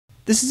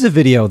This is a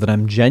video that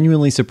I'm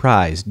genuinely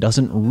surprised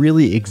doesn't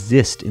really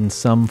exist in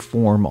some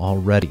form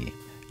already.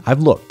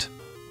 I've looked.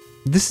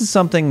 This is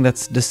something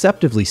that's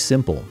deceptively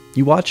simple.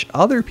 You watch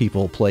other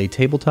people play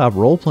tabletop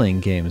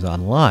role-playing games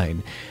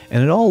online,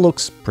 and it all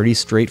looks pretty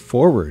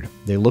straightforward.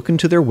 They look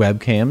into their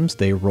webcams,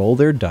 they roll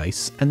their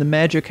dice, and the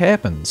magic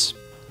happens.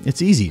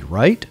 It's easy,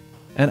 right?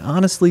 And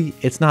honestly,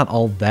 it's not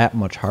all that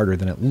much harder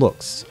than it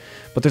looks.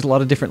 But there's a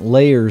lot of different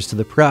layers to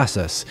the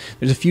process.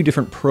 There's a few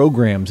different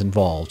programs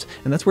involved,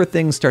 and that's where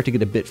things start to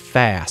get a bit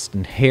fast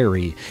and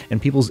hairy, and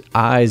people's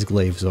eyes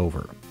glaze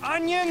over.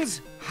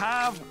 Onions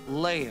have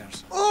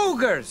layers.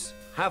 Ogres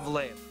have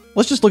layers.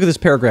 Let's just look at this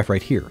paragraph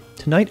right here.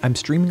 Tonight, I'm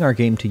streaming our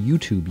game to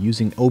YouTube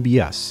using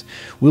OBS.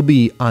 We'll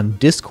be on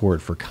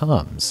Discord for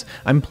comms.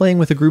 I'm playing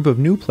with a group of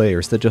new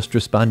players that just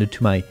responded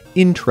to my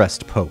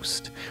interest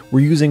post. We're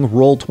using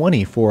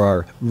Roll20 for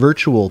our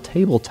virtual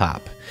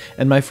tabletop.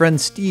 And my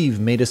friend Steve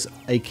made us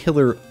a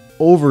killer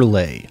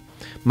overlay.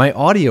 My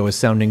audio is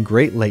sounding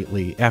great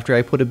lately after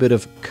I put a bit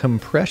of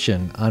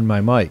compression on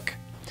my mic.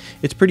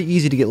 It's pretty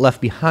easy to get left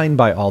behind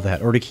by all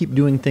that, or to keep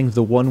doing things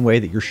the one way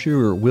that you're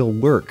sure will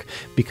work,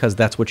 because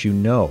that's what you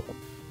know.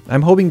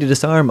 I'm hoping to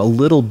disarm a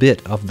little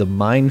bit of the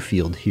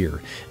minefield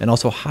here, and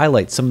also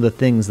highlight some of the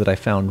things that I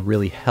found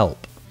really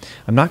help.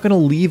 I'm not going to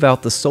leave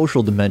out the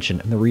social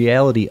dimension and the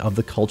reality of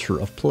the culture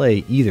of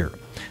play either.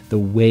 The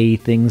way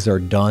things are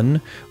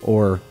done,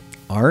 or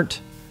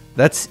aren't,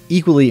 that's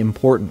equally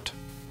important.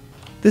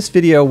 This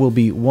video will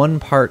be one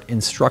part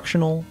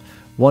instructional,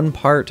 one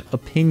part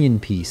opinion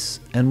piece,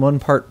 and one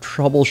part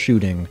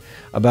troubleshooting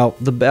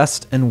about the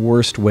best and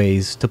worst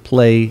ways to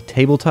play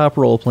tabletop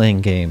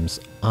role-playing games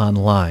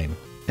online,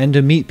 and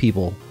to meet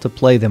people to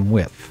play them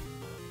with.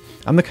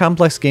 I'm the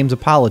Complex Games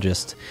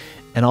apologist,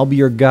 and I'll be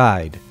your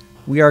guide.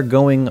 We are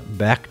going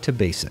back to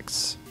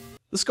basics.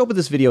 The scope of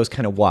this video is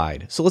kind of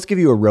wide, so let's give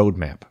you a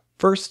roadmap.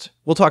 First,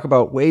 we'll talk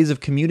about ways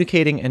of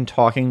communicating and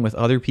talking with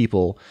other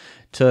people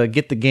to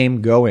get the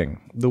game going,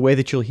 the way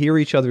that you'll hear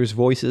each other's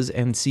voices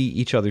and see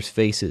each other's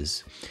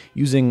faces,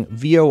 using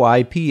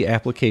VoIP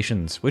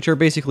applications, which are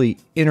basically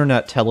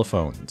internet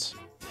telephones.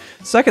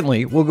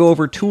 Secondly, we'll go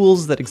over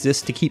tools that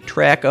exist to keep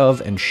track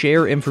of and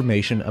share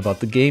information about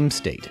the game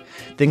state.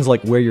 Things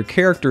like where your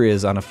character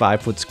is on a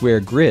 5-foot square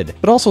grid,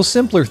 but also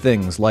simpler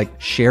things like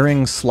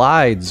sharing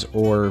slides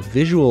or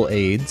visual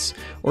aids,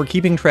 or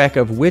keeping track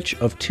of which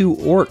of 2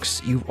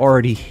 orcs you've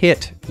already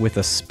hit with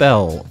a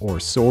spell or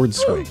sword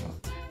swing.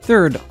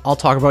 Third, I'll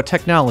talk about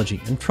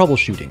technology and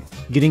troubleshooting,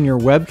 getting your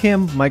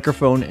webcam,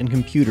 microphone, and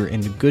computer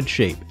into good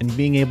shape, and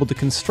being able to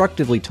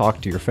constructively talk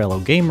to your fellow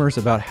gamers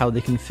about how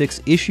they can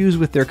fix issues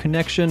with their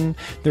connection,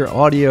 their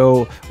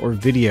audio, or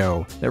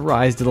video that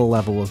rise to the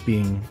level of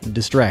being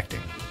distracting.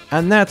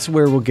 And that's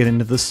where we'll get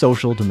into the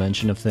social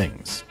dimension of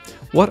things.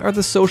 What are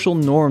the social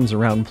norms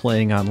around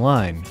playing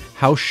online?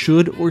 How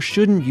should or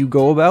shouldn't you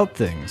go about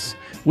things?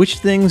 Which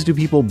things do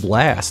people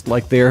blast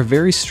like they are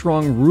very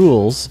strong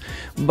rules,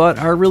 but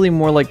are really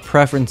more like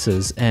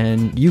preferences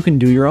and you can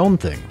do your own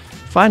thing?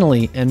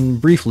 Finally,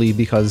 and briefly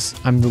because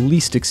I'm the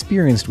least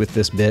experienced with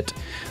this bit,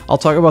 I'll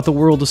talk about the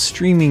world of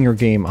streaming your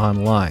game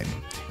online.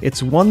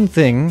 It's one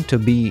thing to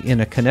be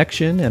in a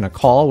connection and a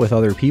call with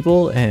other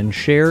people and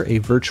share a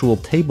virtual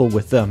table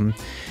with them.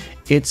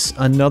 It's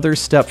another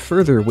step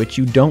further which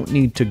you don't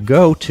need to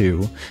go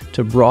to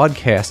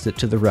broadcast it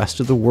to the rest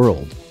of the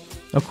world.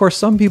 Of course,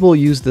 some people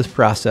use this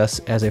process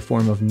as a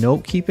form of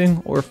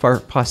note-keeping or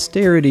for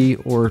posterity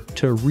or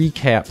to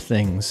recap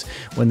things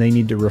when they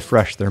need to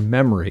refresh their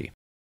memory.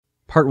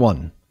 Part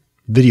 1.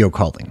 Video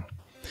calling.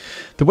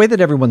 The way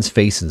that everyone's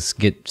faces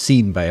get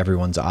seen by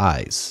everyone's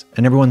eyes,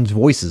 and everyone's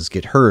voices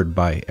get heard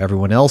by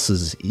everyone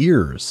else's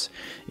ears,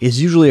 is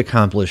usually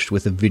accomplished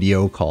with a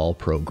video call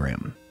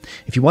program.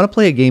 If you want to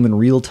play a game in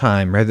real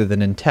time rather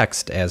than in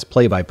text as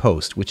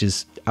play-by-post, which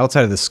is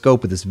outside of the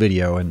scope of this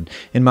video and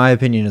in my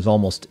opinion is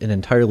almost an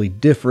entirely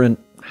different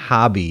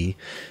hobby,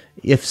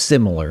 if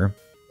similar,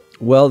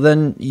 well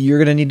then you're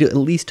going to need to at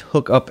least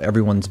hook up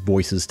everyone's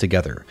voices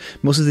together.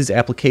 Most of these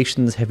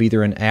applications have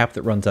either an app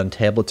that runs on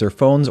tablets or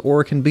phones,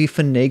 or can be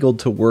finagled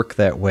to work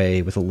that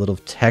way with a little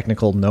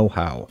technical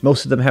know-how.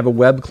 Most of them have a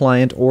web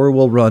client or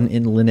will run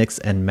in Linux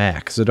and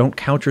Mac, so don't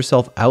count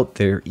yourself out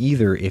there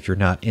either if you're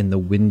not in the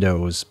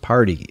Windows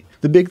party.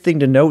 The big thing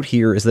to note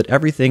here is that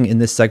everything in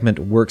this segment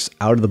works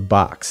out of the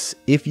box.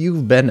 If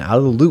you've been out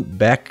of the loop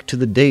back to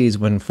the days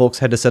when folks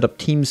had to set up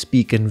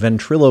TeamSpeak and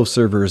Ventrilo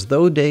servers,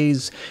 those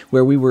days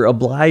where we were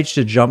obliged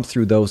to jump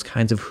through those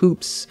kinds of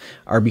hoops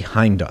are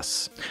behind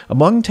us.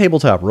 Among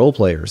tabletop role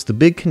players, the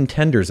big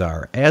contenders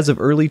are, as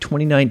of early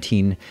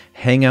 2019,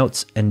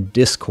 Hangouts and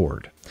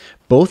Discord.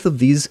 Both of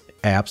these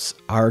apps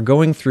are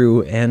going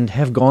through and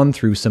have gone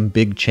through some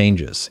big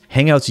changes.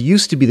 Hangouts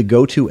used to be the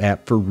go-to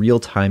app for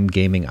real-time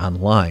gaming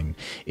online.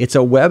 It's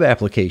a web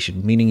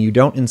application, meaning you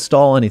don't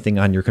install anything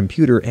on your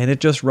computer and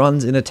it just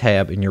runs in a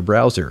tab in your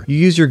browser. You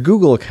use your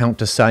Google account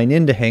to sign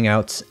into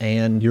Hangouts,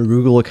 and your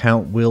Google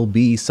account will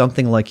be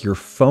something like your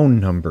phone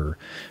number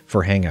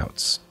for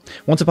Hangouts.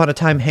 Once upon a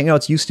time,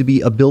 Hangouts used to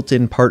be a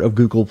built-in part of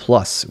Google+,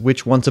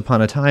 which once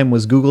upon a time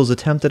was Google's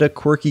attempt at a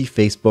quirky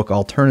Facebook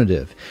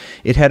alternative.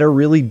 It had a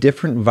really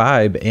different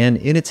vibe, and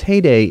in its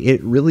heyday,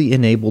 it really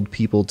enabled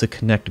people to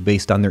connect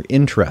based on their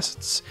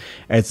interests.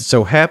 As it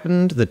so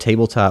happened, the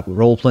tabletop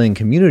role-playing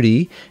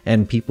community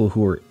and people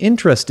who were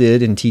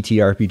interested in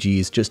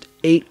TTRPGs just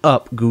ate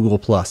up Google+,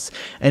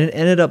 and it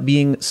ended up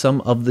being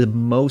some of the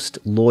most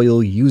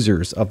loyal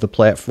users of the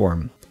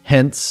platform.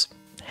 Hence,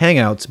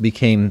 Hangouts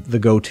became the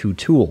go-to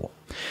tool.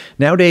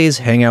 Nowadays,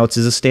 Hangouts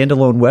is a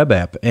standalone web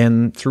app,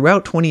 and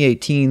throughout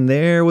 2018,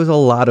 there was a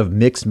lot of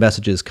mixed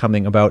messages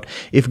coming about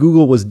if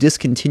Google was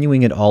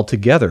discontinuing it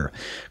altogether,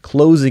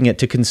 closing it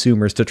to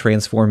consumers to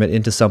transform it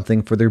into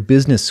something for their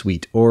business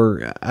suite,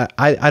 or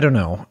I don't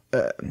know.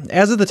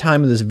 As of the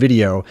time of this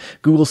video,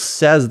 Google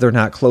says they're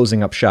not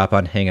closing up shop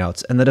on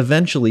Hangouts, and that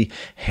eventually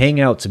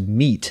Hangouts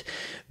Meet,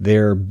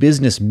 their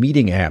business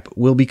meeting app,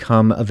 will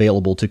become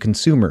available to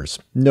consumers.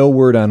 No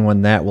word on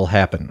when that will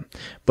happen.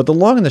 But the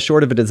long and the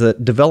short of it is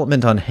that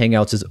development on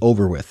Hangouts is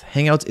over with.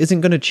 Hangouts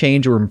isn't going to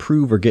change or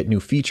improve or get new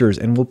features,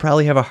 and will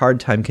probably have a hard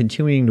time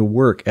continuing to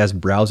work as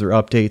browser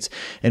updates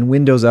and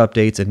Windows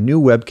updates and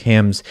new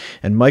webcams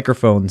and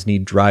microphones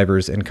need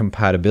drivers and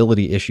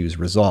compatibility issues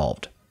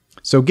resolved.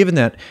 So given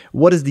that,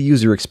 what is the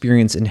user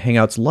experience in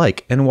Hangouts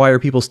like, and why are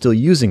people still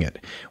using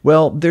it?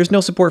 Well, there's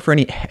no support for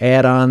any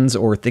add-ons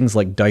or things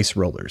like dice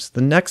rollers. The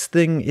next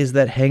thing is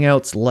that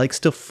Hangouts likes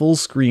to full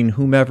screen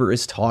whomever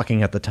is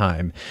talking at the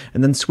time,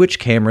 and then switch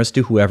cameras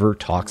to whoever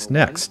talks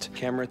next.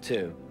 Camera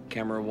 2.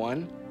 Camera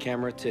 1.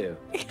 Camera 2.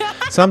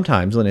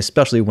 Sometimes, and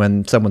especially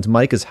when someone's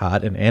mic is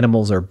hot and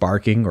animals are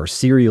barking or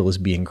cereal is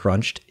being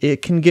crunched,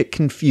 it can get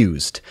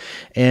confused,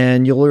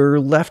 and you're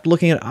left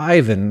looking at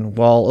Ivan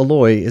while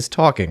Aloy is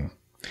talking.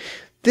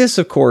 This,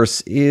 of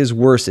course, is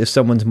worse if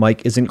someone's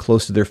mic isn't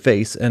close to their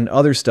face and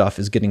other stuff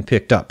is getting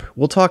picked up.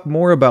 We'll talk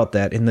more about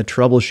that in the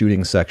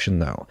troubleshooting section,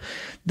 though.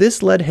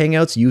 This led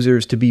Hangouts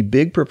users to be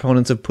big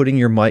proponents of putting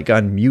your mic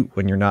on mute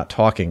when you're not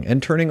talking,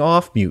 and turning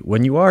off mute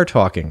when you are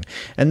talking,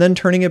 and then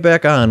turning it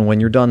back on when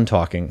you're done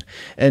talking.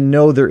 And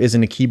no, there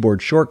isn't a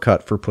keyboard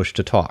shortcut for push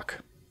to talk.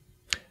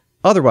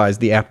 Otherwise,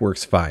 the app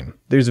works fine.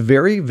 There's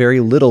very,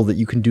 very little that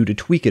you can do to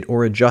tweak it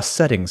or adjust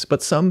settings,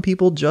 but some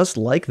people just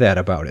like that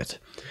about it.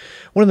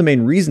 One of the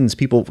main reasons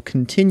people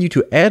continue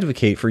to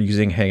advocate for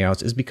using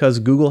Hangouts is because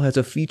Google has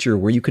a feature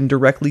where you can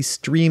directly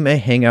stream a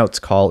Hangouts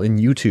call in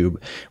YouTube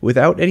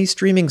without any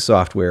streaming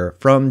software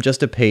from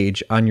just a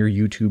page on your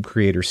YouTube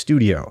Creator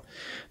Studio.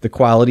 The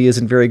quality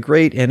isn't very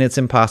great, and it's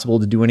impossible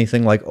to do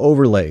anything like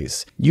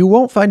overlays. You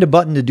won't find a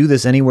button to do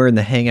this anywhere in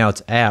the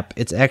Hangouts app.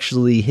 It's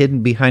actually hidden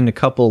behind a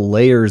couple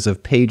layers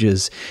of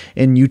pages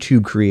in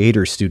YouTube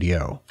Creator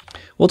Studio.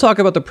 We'll talk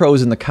about the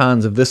pros and the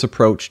cons of this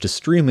approach to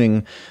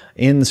streaming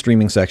in the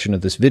streaming section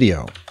of this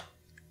video.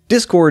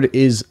 Discord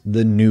is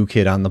the new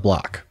kid on the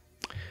block.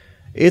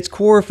 Its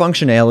core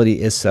functionality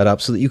is set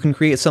up so that you can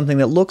create something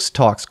that looks,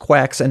 talks,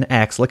 quacks, and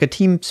acts like a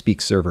TeamSpeak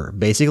server,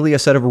 basically a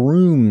set of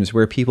rooms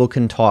where people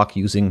can talk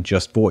using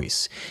just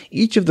voice.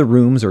 Each of the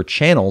rooms or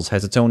channels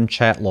has its own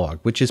chat log,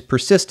 which is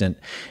persistent,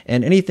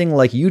 and anything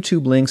like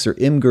YouTube links or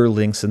Imgur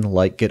links and the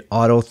like get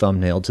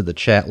auto-thumbnailed to the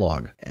chat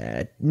log.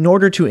 In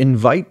order to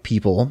invite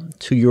people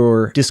to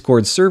your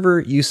Discord server,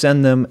 you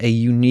send them a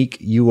unique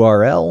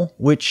URL,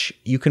 which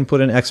you can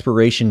put an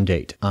expiration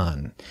date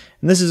on.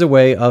 And this is a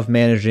way of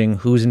managing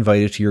who's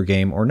invited to your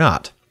game or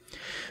not.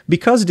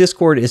 Because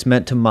Discord is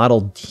meant to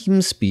model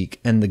TeamSpeak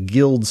and the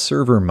guild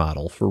server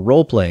model for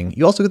role-playing,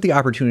 you also get the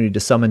opportunity to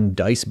summon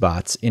dice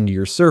bots into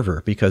your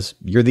server because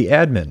you're the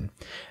admin.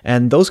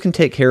 And those can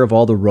take care of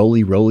all the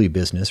roly-roly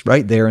business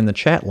right there in the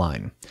chat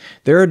line.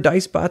 There are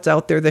dice bots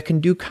out there that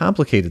can do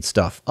complicated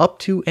stuff, up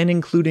to and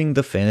including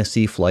the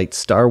Fantasy Flight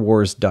Star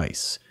Wars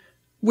dice,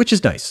 which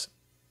is nice.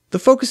 The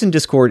focus in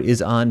Discord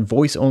is on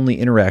voice-only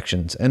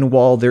interactions, and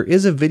while there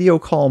is a video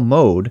call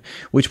mode,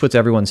 which puts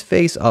everyone's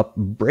face up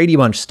Brady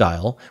Bunch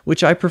style,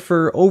 which I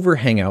prefer over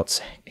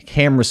Hangouts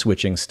camera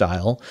switching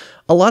style,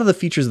 a lot of the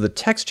features of the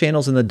text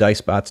channels and the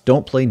dice bots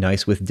don't play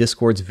nice with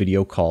Discord's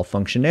video call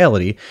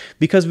functionality,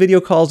 because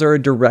video calls are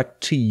a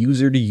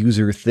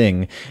direct-to-user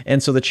thing,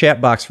 and so the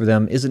chat box for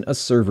them isn't a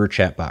server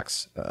chat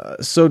box.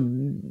 So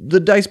the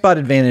dice bot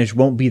advantage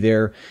won't be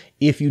there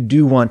if you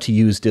do want to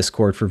use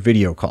Discord for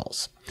video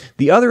calls.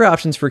 The other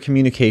options for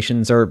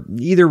communications are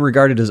either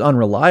regarded as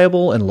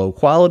unreliable and low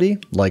quality,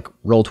 like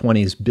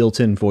Roll20's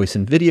built-in voice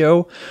and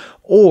video,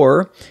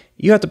 or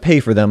you have to pay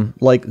for them,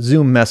 like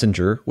Zoom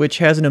Messenger, which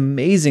has an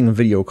amazing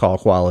video call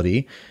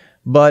quality,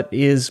 but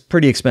is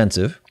pretty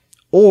expensive.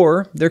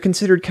 Or they're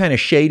considered kind of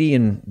shady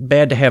and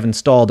bad to have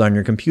installed on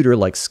your computer,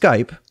 like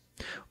Skype,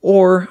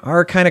 or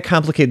are kind of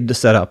complicated to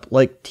set up,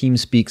 like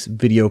TeamSpeak's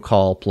video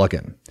call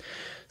plugin.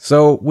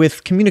 So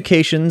with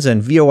communications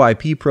and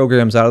VoIP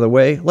programs out of the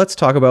way, let's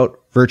talk about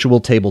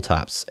virtual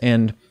tabletops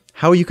and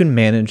how you can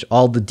manage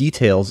all the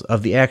details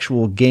of the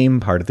actual game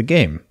part of the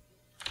game.